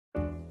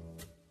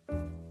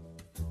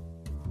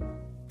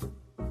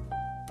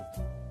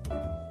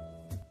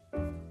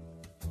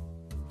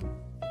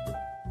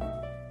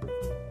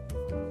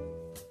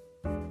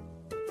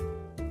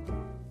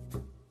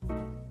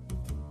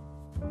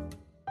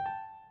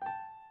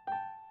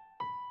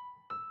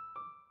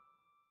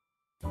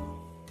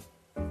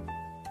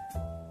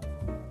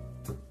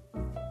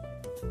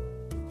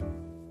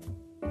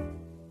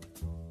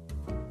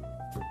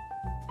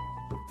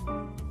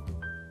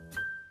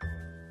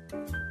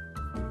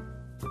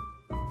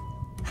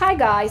Hi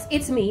guys,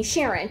 it's me,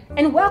 Sharon,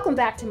 and welcome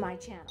back to my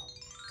channel.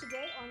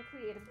 Today on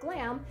Creative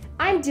Glam,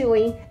 I'm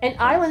doing an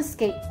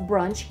islandscape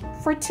brunch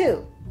for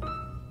two.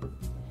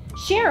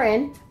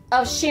 Sharon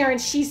of Sharon,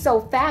 She's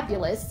So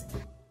Fabulous.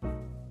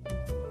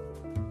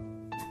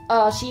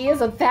 She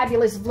is a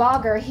fabulous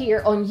vlogger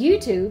here on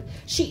YouTube.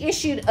 She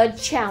issued a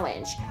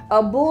challenge,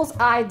 a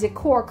Bullseye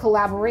Decor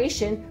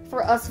collaboration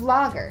for us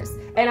vloggers,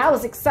 and I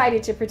was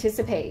excited to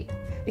participate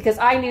because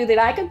I knew that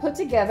I could put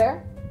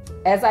together,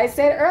 as I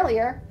said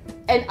earlier,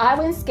 an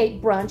islandscape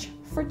brunch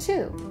for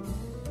two.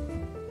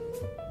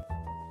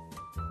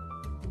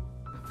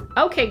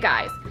 Okay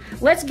guys,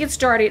 let's get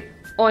started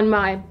on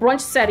my brunch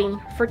setting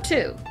for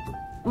two.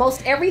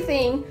 Most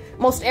everything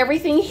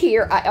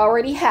here I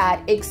already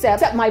had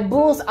except my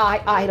Bullseye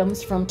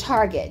items from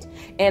Target.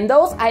 And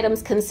those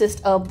items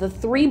consist of the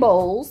 3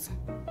 bowls.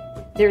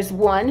 There's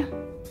 1,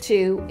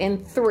 2,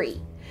 and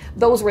 3.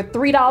 Those were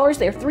 $3.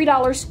 They're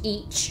 $3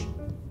 each.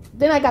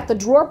 Then I got the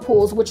drawer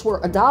pulls, which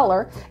were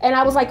 $1, and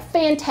I was like,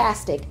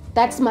 fantastic,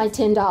 that's my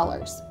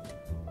 $10.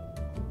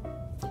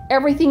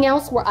 Everything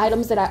else were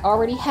items that I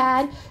already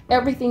had.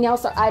 Everything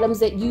else are items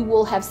that you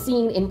will have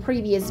seen in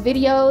previous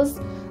videos.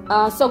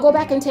 So go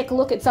back and take a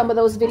look at some of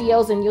those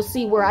videos and you'll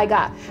see where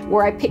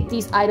I picked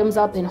these items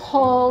up in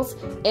hauls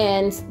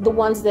and the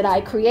ones that I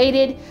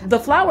created. The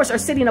flowers are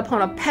sitting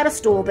upon a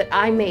pedestal that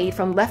I made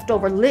from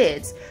leftover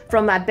lids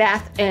from my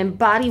Bath and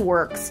Body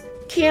Works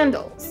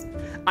candles.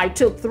 I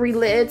took 3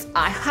 lids,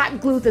 I hot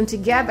glued them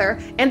together,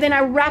 and then I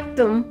wrapped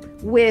them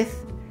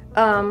with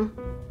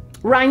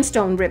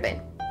rhinestone ribbon.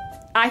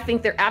 I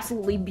think they're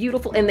absolutely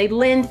beautiful and they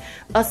lend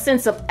a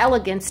sense of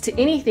elegance to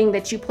anything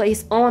that you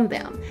place on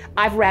them.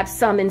 I've wrapped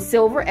some in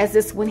silver, as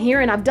this one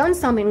here, and I've done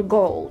some in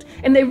gold.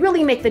 And they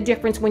really make the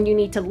difference when you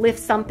need to lift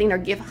something or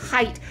give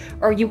height,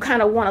 or you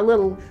kind of want a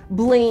little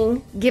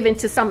bling given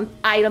to some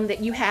item that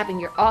you have in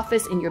your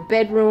office, in your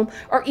bedroom,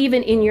 or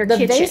even in your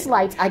kitchen. The vase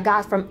lights I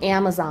got from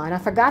Amazon. I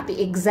forgot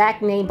the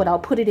exact name, but I'll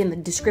put it in the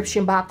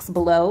description box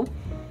below.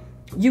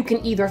 You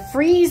can either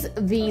freeze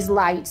these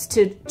lights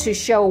to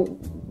show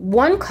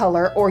one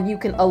color, or you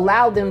can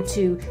allow them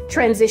to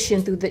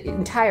transition through the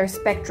entire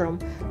spectrum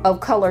of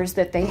colors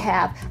that they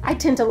have. I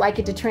tend to like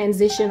it to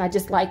transition. I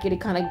just like it.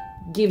 It kind of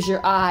gives your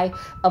eye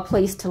a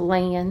place to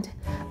land.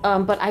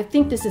 But I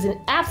think this is an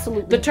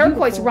absolutely The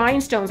turquoise beautiful.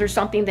 Rhinestones are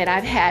something that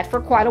I've had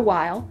for quite a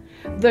while.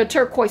 The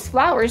turquoise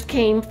flowers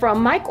came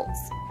from Michael's.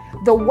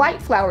 The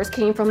white flowers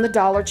came from the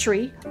Dollar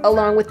Tree,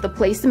 along with the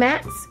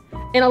placemats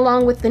and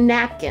along with the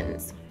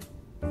napkins.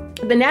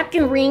 The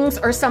napkin rings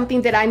are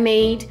something that I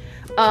made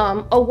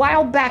a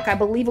while back. I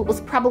believe it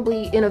was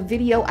probably in a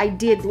video I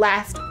did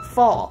last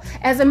fall.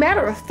 As a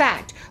matter of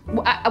fact,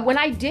 when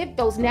I did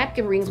those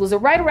napkin rings was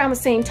right around the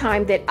same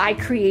time that I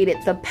created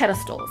the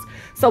pedestals.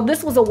 So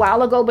this was a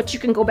while ago, but you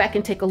can go back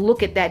and take a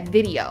look at that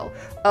video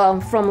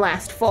from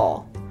last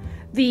fall.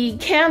 The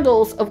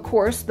candles, of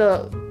course,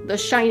 the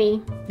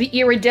shiny, the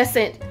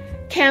iridescent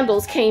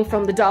candles came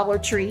from the Dollar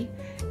Tree.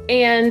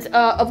 And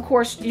of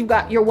course, you've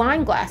got your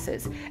wine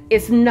glasses.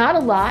 It's not a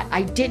lot.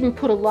 I didn't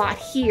put a lot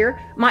here.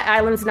 My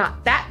island's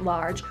not that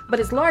large, but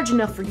it's large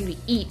enough for you to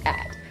eat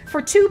at,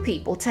 for 2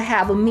 people to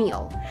have a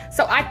meal.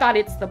 So I thought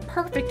it's the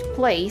perfect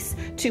place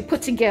to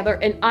put together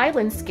an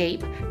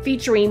islandscape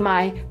featuring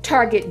my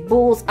Target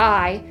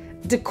Bullseye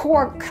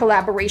Decor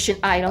collaboration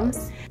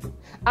items.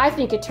 I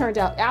think it turned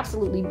out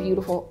absolutely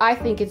beautiful. I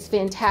think it's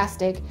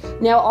fantastic.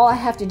 Now all I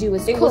have to do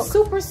is cook. It was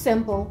super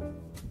simple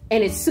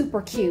and it's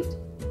super cute.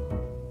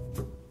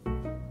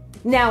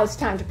 Now it's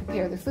time to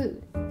prepare the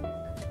food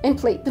and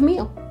plate the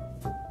meal.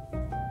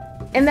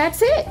 And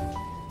that's it.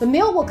 The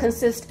meal will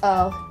consist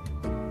of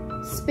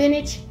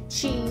spinach,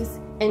 cheese,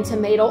 and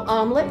tomato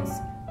omelets,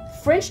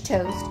 French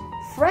toast,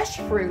 fresh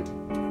fruit,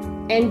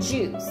 and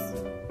juice.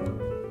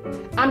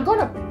 I'm going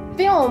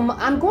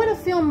to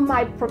film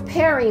my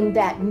preparing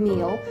that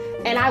meal,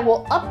 and I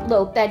will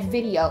upload that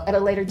video at a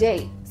later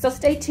date. So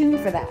stay tuned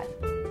for that.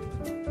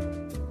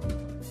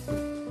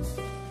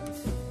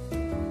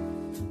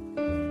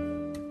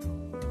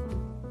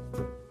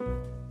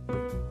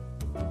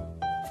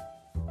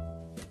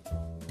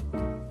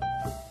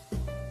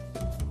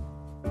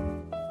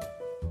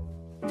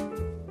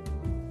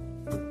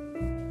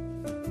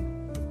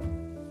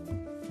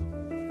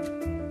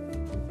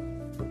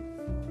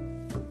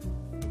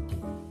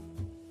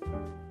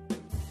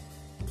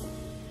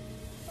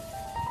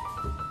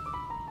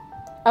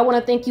 I want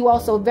to thank you all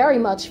so very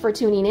much for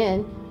tuning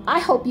in. I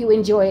hope you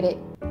enjoyed it.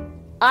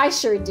 I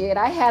sure did.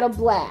 I had a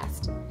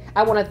blast.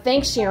 I want to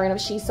thank Sharon of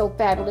She's So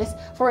Fabulous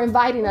for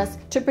inviting us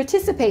to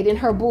participate in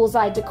her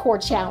Bullseye Decor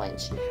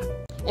Challenge.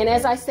 And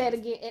as I said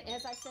again, and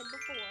as I said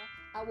before,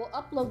 I will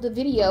upload the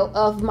video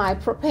of my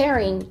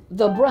preparing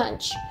the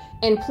brunch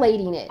and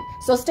plating it.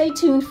 So stay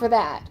tuned for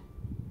that.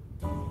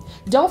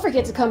 Don't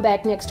forget to come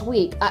back next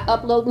week. I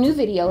upload new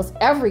videos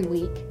every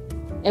week.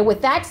 And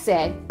with that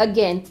said,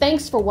 again,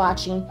 thanks for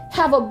watching.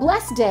 Have a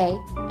blessed day,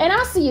 and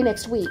I'll see you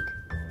next week.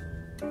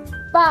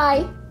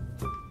 Bye.